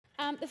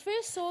The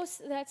first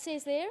source that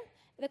says there,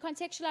 the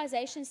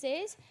contextualization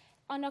says,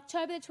 on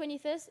October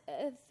 23rd,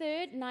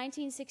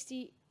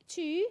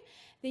 1962,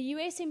 the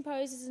U.S.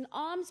 imposes an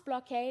arms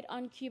blockade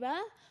on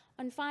Cuba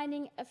on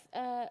finding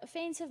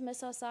offensive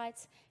missile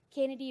sites,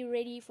 Kennedy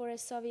ready for a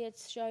Soviet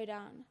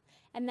showdown.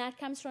 And that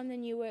comes from the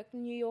New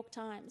York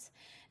Times.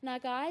 Now,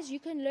 guys, you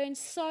can learn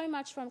so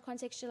much from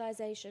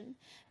contextualization.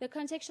 The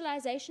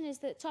contextualization is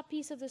the top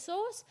piece of the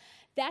source.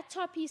 That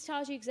top piece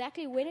tells you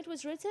exactly when it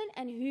was written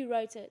and who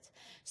wrote it.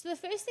 So the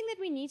first thing that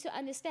we need to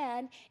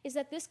understand is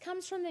that this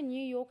comes from the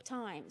New York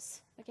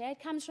Times. Okay, it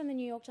comes from the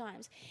New York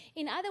Times.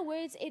 In other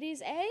words, it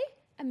is an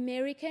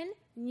American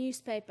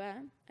newspaper.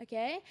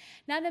 Okay.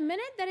 Now, the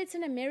minute that it's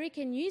an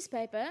American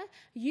newspaper,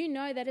 you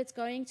know that it's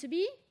going to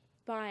be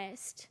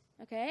biased.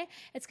 Okay,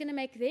 it's going to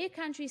make their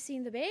country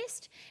seem the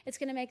best. It's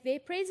going to make their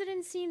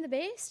president seem the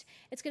best.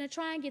 It's going to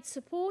try and get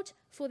support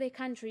for their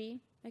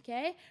country.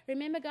 Okay,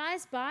 remember,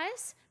 guys,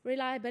 bias,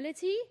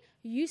 reliability,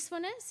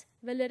 usefulness,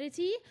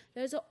 validity,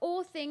 those are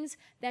all things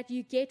that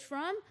you get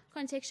from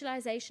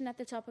contextualization at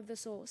the top of the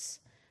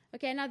source.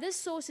 Okay, now this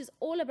source is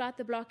all about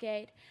the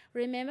blockade.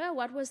 Remember,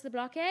 what was the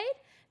blockade?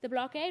 The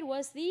blockade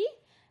was the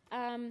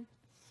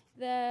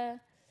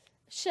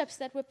ships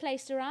that were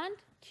placed around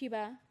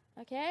Cuba.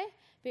 Okay,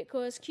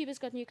 because Cuba's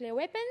got nuclear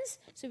weapons,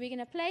 so we're going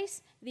to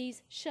place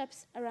these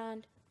ships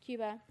around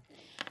Cuba.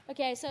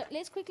 Okay, so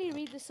let's quickly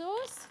read the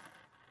source.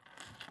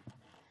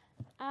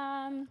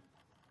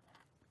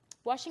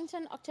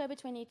 Washington, October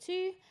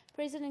 22,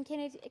 President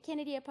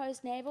Kennedy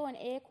opposed naval and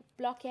air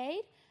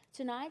blockade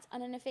tonight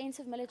on an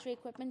offensive military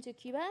equipment to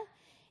Cuba.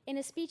 In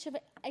a speech of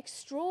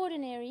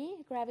extraordinary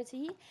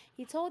gravity,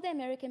 he told the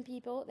American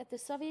people that the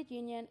Soviet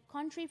Union,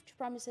 contrary to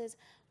promises,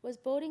 was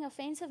building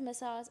offensive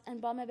missiles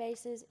and bomber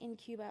bases in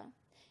Cuba.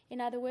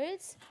 In other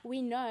words,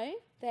 we know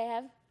they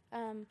have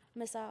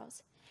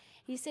missiles.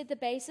 He said the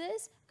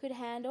bases could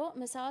handle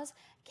missiles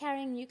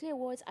carrying nuclear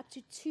warheads up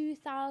to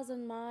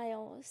 2,000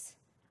 miles.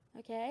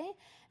 Okay?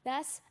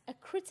 Thus, a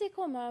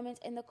critical moment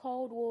in the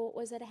Cold War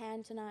was at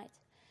hand tonight.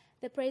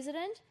 The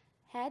president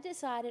had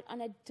decided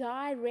on a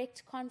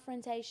direct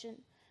confrontation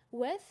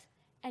with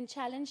and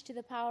challenge to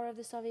the power of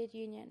the Soviet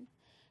Union.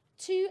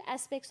 Two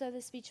aspects of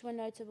the speech were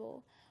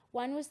notable.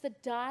 One was the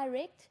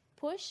direct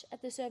push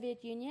at the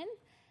Soviet Union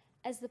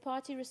as the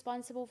party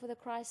responsible for the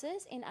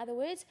crisis. In other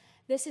words,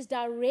 this is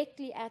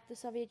directly at the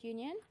Soviet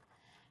Union.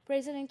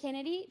 President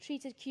Kennedy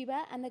treated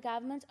Cuba and the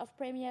government of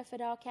Premier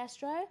Fidel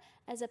Castro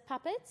as a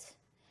puppet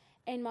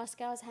in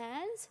Moscow's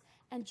hands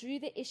and drew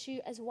the issue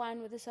as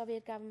one with the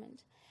Soviet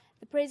government.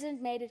 The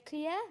president made it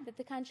clear that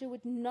the country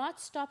would not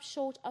stop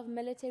short of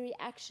military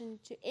action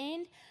to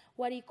end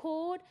what he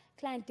called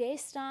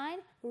clandestine,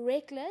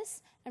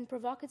 reckless, and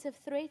provocative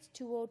threat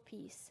to world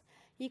peace.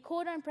 He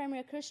called on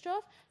Premier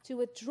Khrushchev to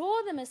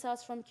withdraw the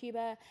missiles from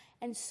Cuba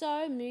and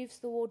so moves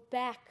the world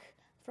back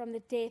from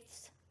the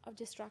depths of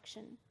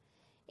destruction.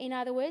 In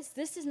other words,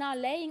 this is now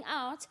laying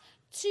out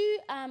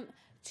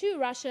to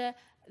Russia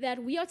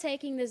that we are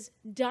taking this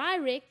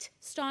direct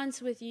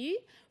stance with you.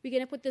 We're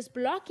going to put this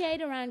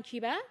blockade around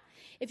Cuba.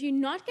 If you're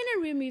not going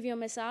to remove your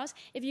missiles,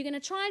 if you're going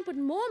to try and put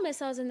more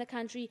missiles in the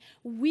country,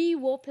 we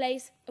will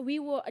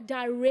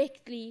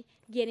directly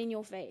get in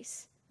your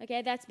face.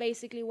 Okay, that's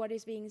basically what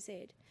is being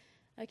said.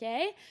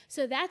 Okay,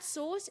 so that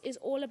source is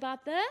all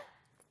about the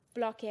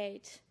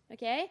blockade.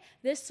 Okay,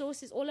 this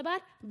source is all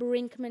about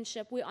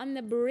brinkmanship. We're on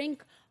the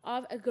brink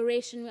of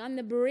aggression. We're on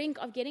the brink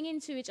of getting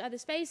into each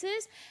other's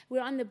faces.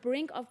 We're on the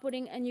brink of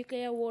putting a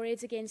nuclear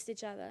warheads against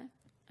each other.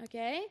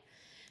 Okay,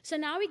 so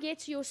now we get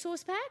to your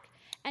source pack,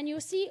 and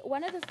you'll see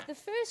one of the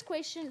first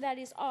question that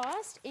is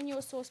asked in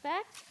your source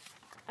pack.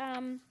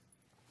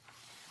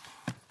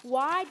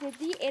 Why did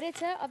the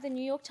editor of the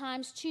New York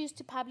Times choose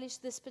to publish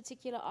this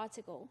particular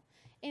article?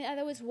 In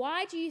other words,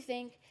 why do you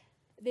think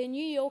the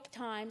New York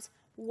Times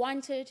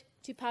wanted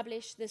to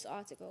publish this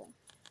article?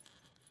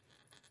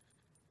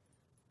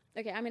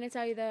 Okay, I'm going to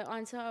tell you the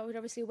answer. I would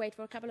obviously wait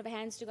for a couple of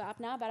hands to go up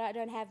now, but I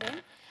don't have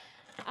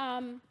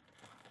them.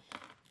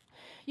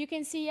 You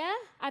can see here,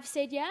 I've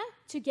said here,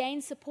 to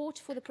gain support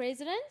for the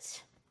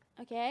president,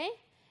 okay,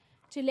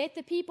 to let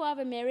the people of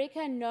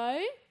America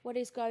know what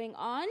is going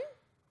on,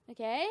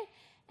 okay,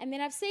 and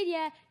then I've said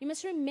here, you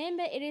must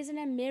remember it is an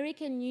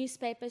American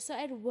newspaper, so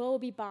it will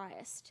be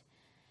biased.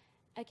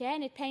 Okay,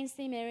 and it paints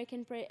the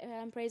American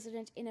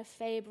president in a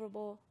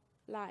favorable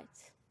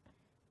light.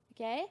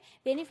 Okay,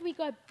 then if we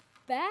go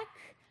back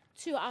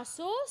to our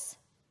source,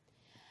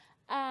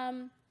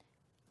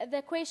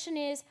 the question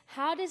is,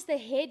 how does the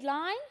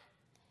headline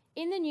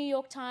in the New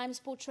York Times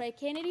portray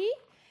Kennedy?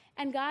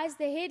 And guys,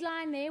 the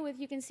headline there,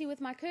 you can see with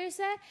my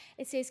cursor,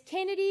 it says,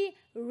 Kennedy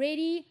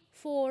ready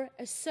for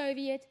a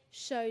Soviet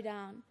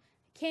showdown.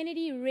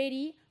 Kennedy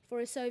ready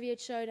for a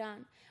Soviet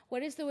showdown.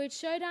 What does the word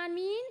showdown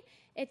mean?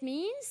 It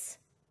means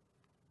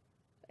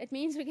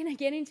we're going to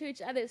get into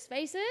each other's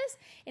faces.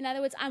 In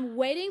other words, I'm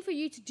waiting for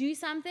you to do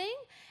something,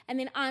 and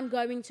then I'm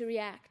going to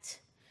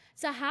react.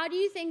 So how do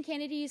you think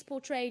Kennedy is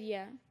portrayed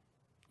here?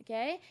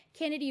 Okay,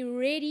 Kennedy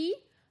ready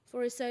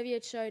for a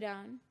Soviet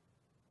showdown.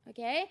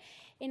 Okay,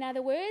 in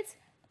other words,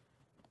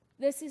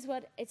 this is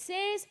what it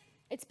says.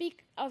 It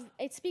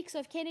speaks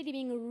of Kennedy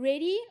being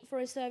ready for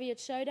a Soviet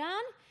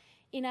showdown.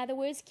 In other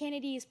words,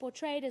 Kennedy is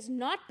portrayed as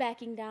not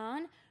backing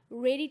down,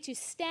 ready to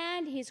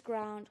stand his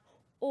ground,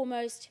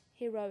 almost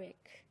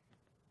heroic.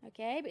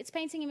 Okay, but it's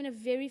painting him in a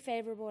very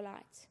favorable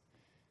light.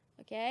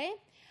 Okay,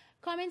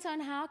 comments on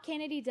how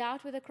Kennedy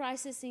dealt with the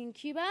crisis in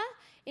Cuba.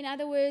 In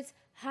other words,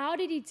 how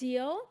did he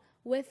deal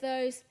with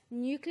those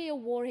nuclear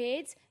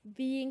warheads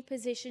being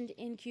positioned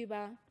in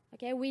Cuba?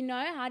 Okay, we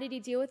know how did he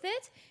deal with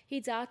it. He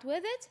dealt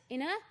with it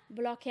in a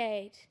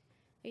blockade.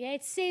 Okay,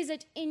 it says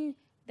it in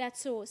that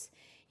source.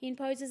 He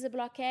imposes a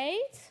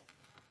blockade,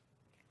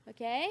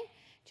 okay,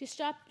 to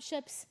stop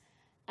ships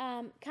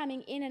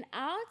coming in and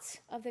out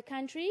of the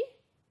country.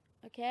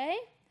 Okay,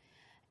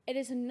 it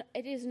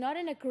is not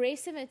an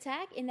aggressive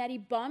attack in that he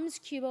bombs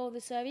Cuba or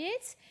the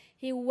Soviets.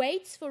 He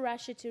waits for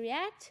Russia to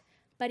react,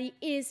 but he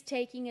is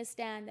taking a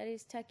stand. That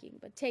is tucking,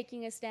 but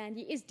taking a stand.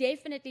 He is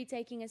definitely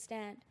taking a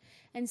stand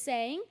and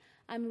saying,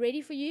 I'm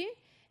ready for you.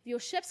 If your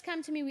ships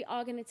come to me, we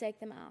are going to take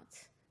them out.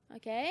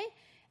 Okay?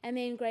 And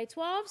then grade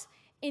 12s,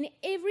 in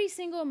every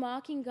single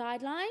marking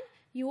guideline,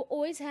 you will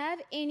always have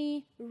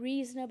any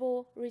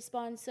reasonable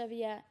response over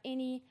here.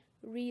 Any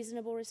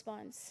reasonable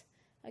response.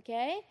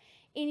 Okay?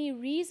 Any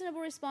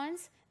reasonable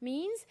response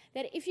means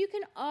that if you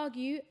can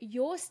argue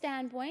your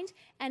standpoint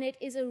and it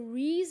is a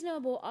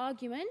reasonable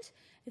argument,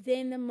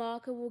 then the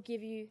marker will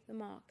give you the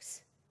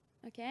marks.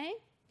 Okay?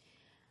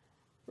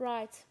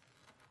 Right.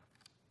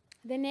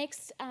 The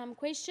next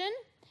question.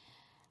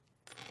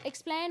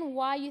 Explain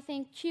why you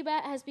think Cuba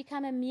has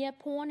become a mere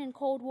pawn in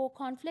Cold War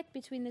conflict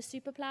between the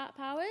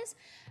superpowers.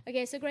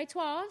 Okay, so grade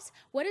 12s,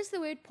 what does the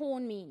word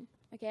pawn mean?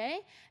 Okay,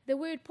 the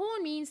word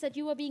pawn means that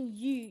you are being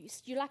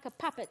used. You're like a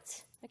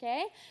puppet.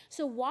 Okay,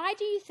 so why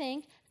do you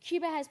think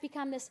Cuba has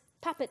become this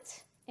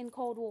puppet in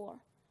Cold War?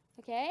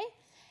 Okay,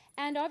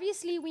 and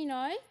obviously we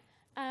know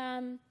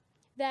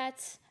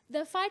that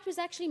the fight was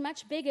actually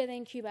much bigger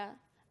than Cuba.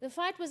 The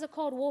fight was a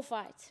Cold War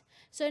fight.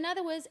 So in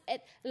other words,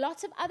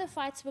 lots of other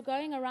fights were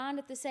going around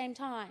at the same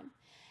time.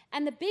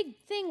 And the big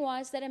thing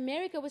was that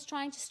America was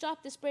trying to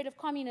stop the spread of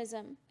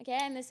communism. Okay,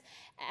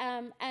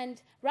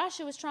 and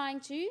Russia was trying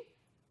to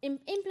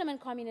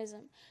implement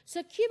communism.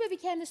 So Cuba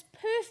became this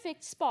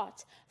perfect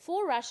spot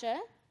for Russia,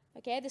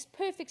 okay, this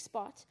perfect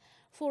spot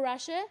for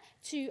Russia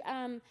to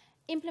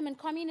implement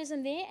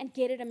communism there and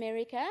get at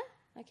America,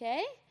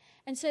 okay?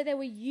 And so they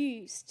were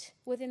used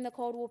within the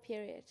Cold War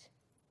period,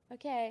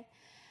 okay?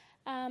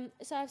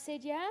 So I've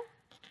said, yeah.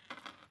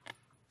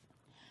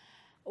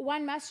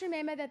 One must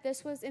remember that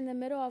this was in the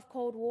middle of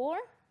Cold War,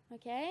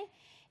 okay,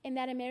 in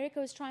that America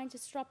was trying to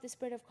stop the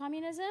spread of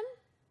communism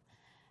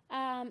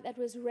that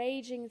was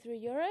raging through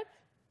Europe.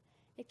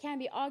 It can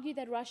be argued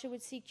that Russia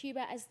would see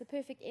Cuba as the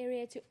perfect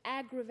area to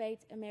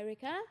aggravate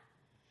America,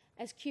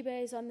 as Cuba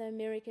is on the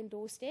American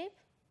doorstep.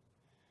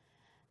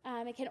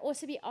 It can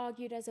also be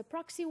argued as a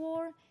proxy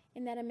war,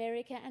 in that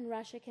America and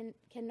Russia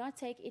cannot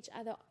take each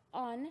other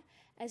on,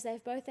 as they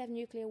both have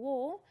nuclear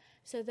war,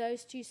 so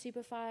those two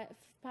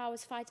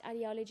superpowers fight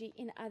ideology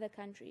in other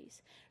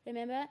countries.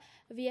 Remember,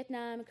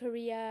 Vietnam,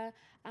 Korea,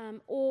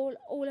 all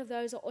of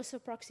those are also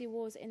proxy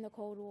wars in the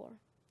Cold War.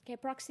 Okay,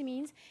 proxy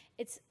means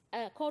it's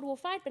a Cold War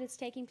fight, but it's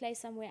taking place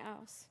somewhere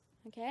else.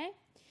 Okay?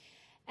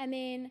 And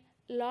then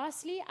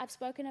lastly, I've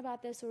spoken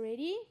about this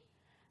already.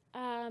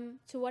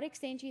 To what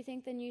extent do you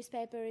think the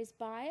newspaper is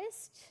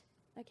biased?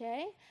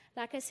 Okay,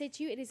 like I said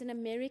to you, it is an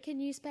American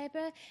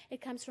newspaper. It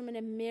comes from an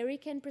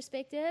American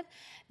perspective.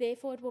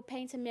 Therefore, it will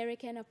paint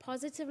America in a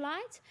positive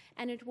light,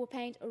 and it will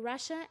paint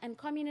Russia and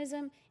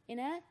communism in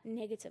a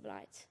negative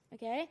light.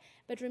 Okay,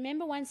 but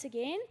remember, once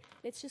again,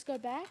 let's just go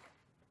back.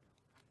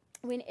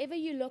 Whenever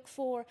you look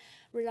for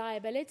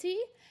reliability,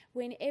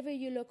 whenever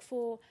you look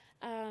for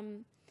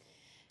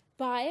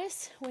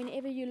bias,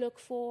 whenever you look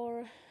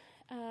for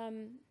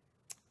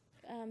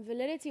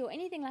validity or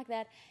anything like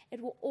that,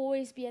 it will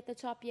always be at the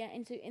top here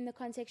in the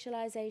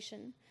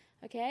contextualization.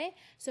 Okay,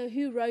 so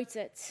who wrote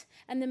it?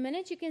 And the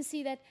minute you can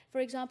see that, for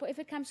example, if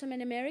it comes from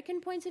an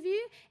American point of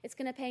view, it's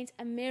going to paint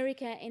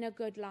America in a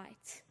good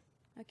light.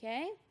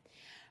 Okay,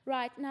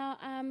 right, now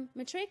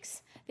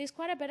Matrix, there's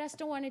quite a bit I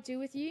still want to do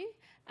with you.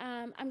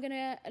 I'm going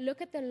to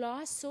look at the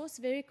last source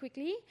very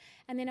quickly,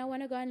 and then I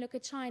want to go and look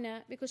at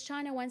China, because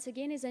China, once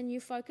again, is a new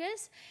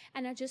focus,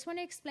 and I just want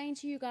to explain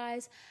to you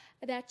guys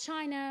that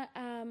China,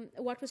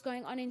 what was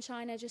going on in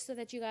China, just so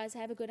that you guys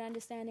have a good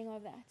understanding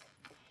of that.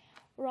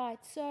 Right,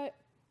 so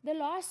the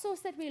last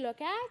source that we look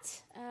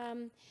at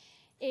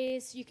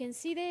is, you can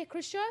see there,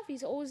 Khrushchev,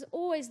 he's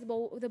always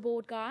the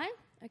board guy,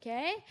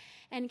 okay,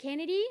 and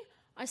Kennedy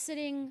are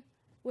sitting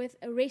with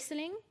a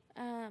wrestling,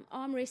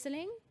 arm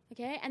wrestling,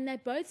 okay, and they're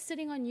both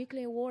sitting on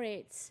nuclear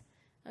warheads,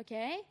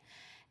 okay,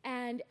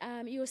 and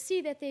you'll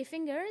see that their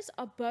fingers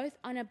are both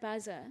on a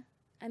buzzer,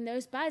 and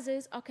those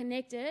buzzers are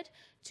connected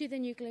to the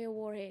nuclear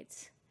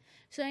warheads.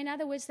 So in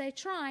other words, they're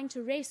trying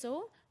to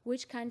wrestle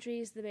which country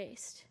is the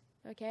best,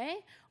 okay,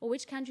 or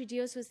which country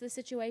deals with the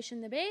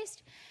situation the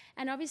best,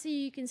 and obviously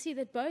you can see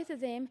that both of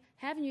them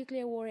have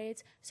nuclear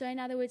warheads, so in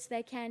other words,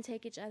 they can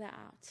take each other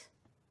out,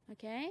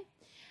 okay.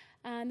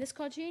 This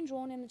cartoon,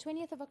 drawn on the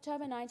 20th of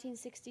October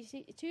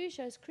 1962,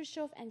 shows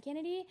Khrushchev and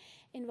Kennedy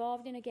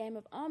involved in a game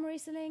of arm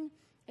wrestling.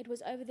 It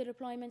was over the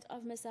deployment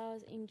of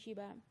missiles in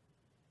Cuba.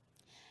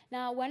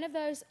 Now, one of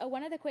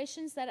the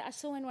questions that I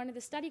saw in one of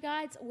the study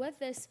guides with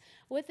this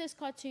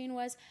cartoon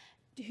was,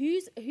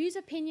 whose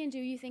opinion do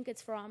you think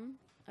it's from?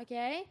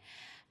 Okay.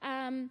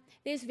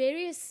 There's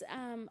various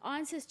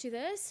answers to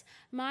this.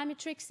 My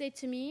matric said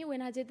to me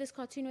when I did this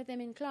cartoon with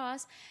them in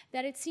class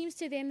that it seems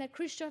to them that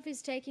Khrushchev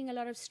is taking a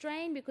lot of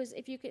strain, because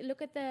if you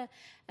look at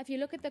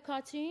the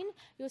cartoon,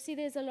 you'll see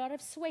there's a lot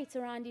of sweat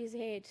around his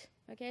head.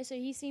 Okay, so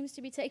he seems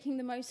to be taking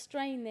the most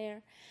strain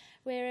there,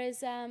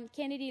 whereas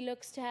Kennedy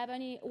looks to have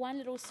only one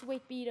little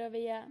sweat bead over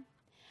here.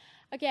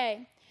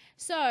 Okay,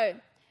 so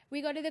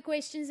we go to the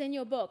questions in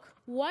your book.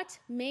 What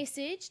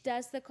message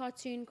does the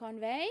cartoon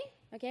convey?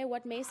 Okay,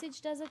 what message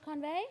does it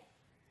convey?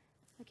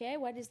 Okay,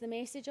 what is the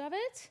message of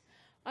it?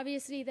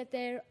 Obviously that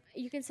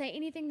you can say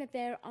anything, that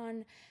they're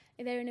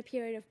in a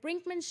period of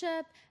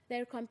brinkmanship,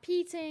 they're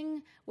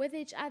competing with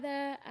each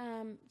other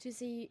to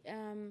see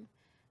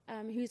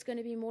who's going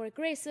to be more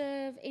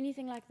aggressive,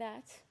 anything like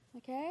that.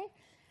 Okay,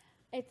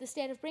 at the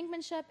state of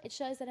brinkmanship, it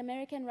shows that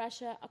America and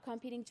Russia are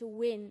competing to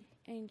win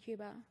in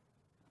Cuba.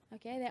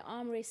 Okay, they're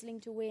arm wrestling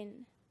to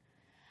win.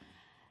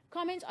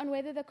 Comment on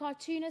whether the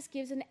cartoonist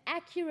gives an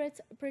accurate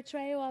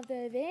portrayal of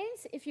the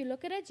events. If you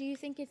look at it, do you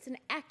think it's an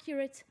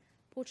accurate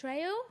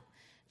portrayal?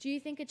 Do you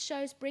think it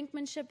shows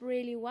brinkmanship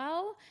really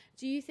well?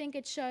 Do you think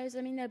it shows,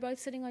 I mean, they're both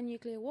sitting on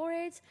nuclear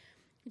warheads.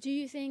 Do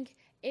you think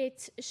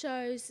it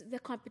shows the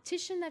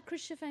competition that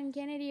Khrushchev and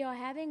Kennedy are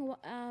having?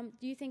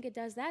 Do you think it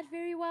does that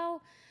very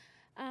well?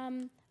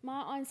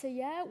 My answer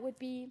here would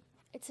be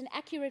it's an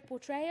accurate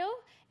portrayal.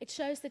 It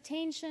shows the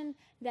tension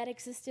that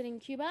existed in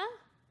Cuba.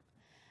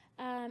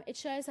 It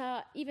shows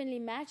how evenly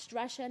matched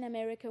Russia and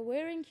America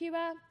were in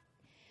Cuba.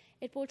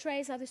 It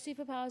portrays how the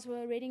superpowers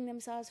were readying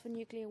themselves for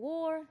nuclear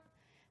war.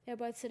 They're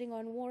both sitting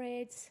on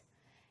warheads.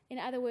 In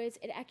other words,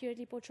 it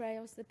accurately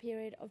portrays the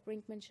period of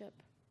brinkmanship.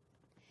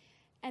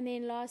 And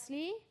then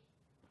lastly,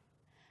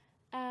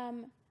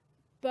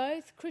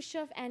 both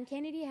Khrushchev and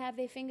Kennedy have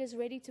their fingers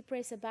ready to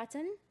press a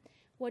button.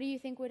 What do you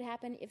think would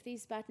happen if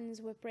these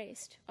buttons were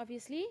pressed?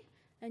 Obviously,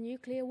 a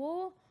nuclear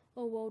war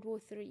or World War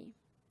III.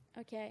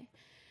 Okay.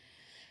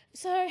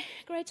 So,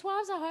 grade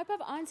 12s, I hope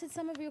I've answered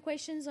some of your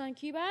questions on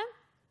Cuba.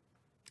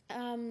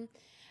 I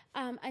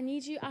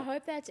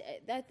hope that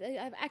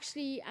I've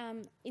actually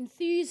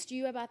enthused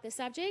you about the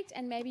subject,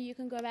 and maybe you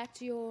can go back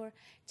to your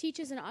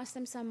teachers and ask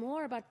them some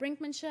more about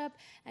brinkmanship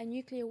and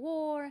nuclear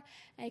war,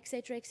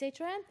 etc.,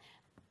 etc.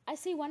 I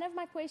see one of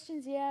my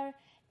questions here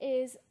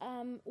is,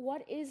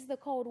 what is the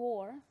Cold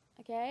War?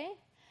 Okay.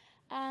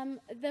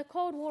 The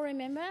Cold War,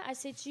 remember, I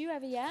said to you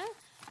over here,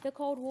 the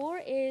Cold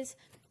War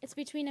it's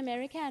between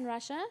America and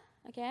Russia,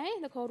 okay?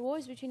 The Cold War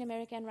is between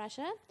America and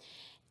Russia.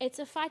 It's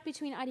a fight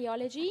between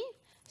ideology,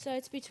 so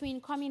it's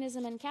between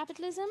communism and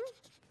capitalism.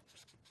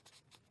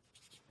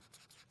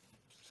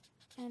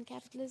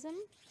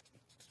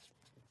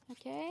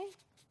 Okay?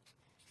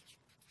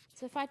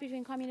 It's a fight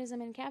between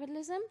communism and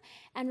capitalism.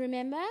 And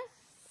remember,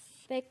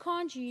 they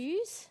can't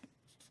use,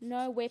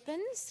 no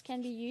weapons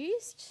can be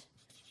used,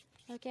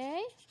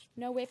 okay?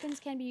 No weapons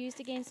can be used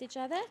against each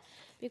other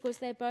because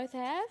they both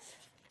have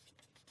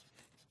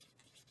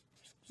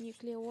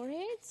nuclear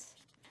warheads.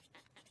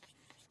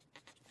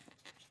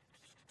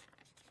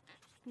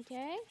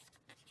 Okay.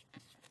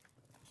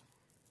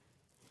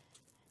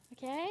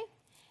 Okay.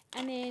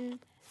 And then,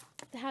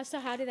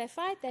 how do they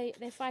fight?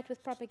 They fight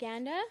with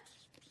propaganda.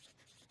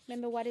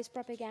 Remember, what is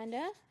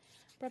propaganda?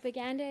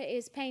 Propaganda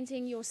is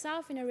painting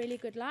yourself in a really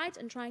good light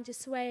and trying to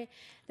sway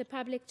the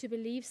public to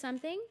believe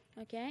something.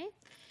 Okay.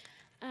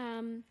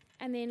 And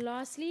then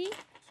lastly,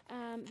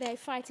 they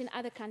fight in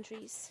other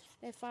countries.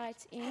 They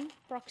fight in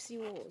proxy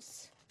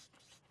wars.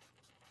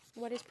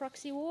 What is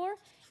proxy war?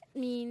 It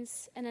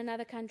means in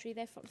another country.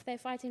 They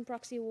fight in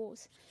proxy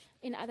wars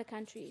in other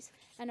countries.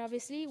 And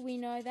obviously, we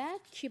know that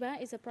Cuba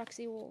is a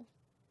proxy war.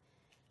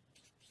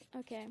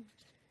 Okay.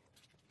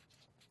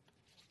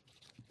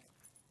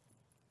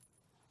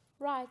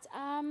 Right.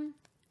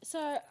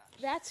 So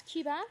that's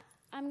Cuba.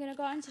 I'm going to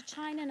go on to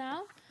China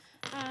now.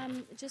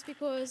 Just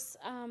because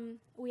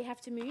we have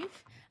to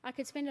move. I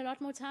could spend a lot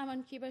more time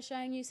on Cuba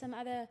showing you some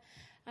other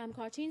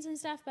cartoons and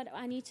stuff, but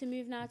I need to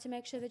move now to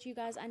make sure that you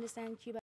guys understand Cuba.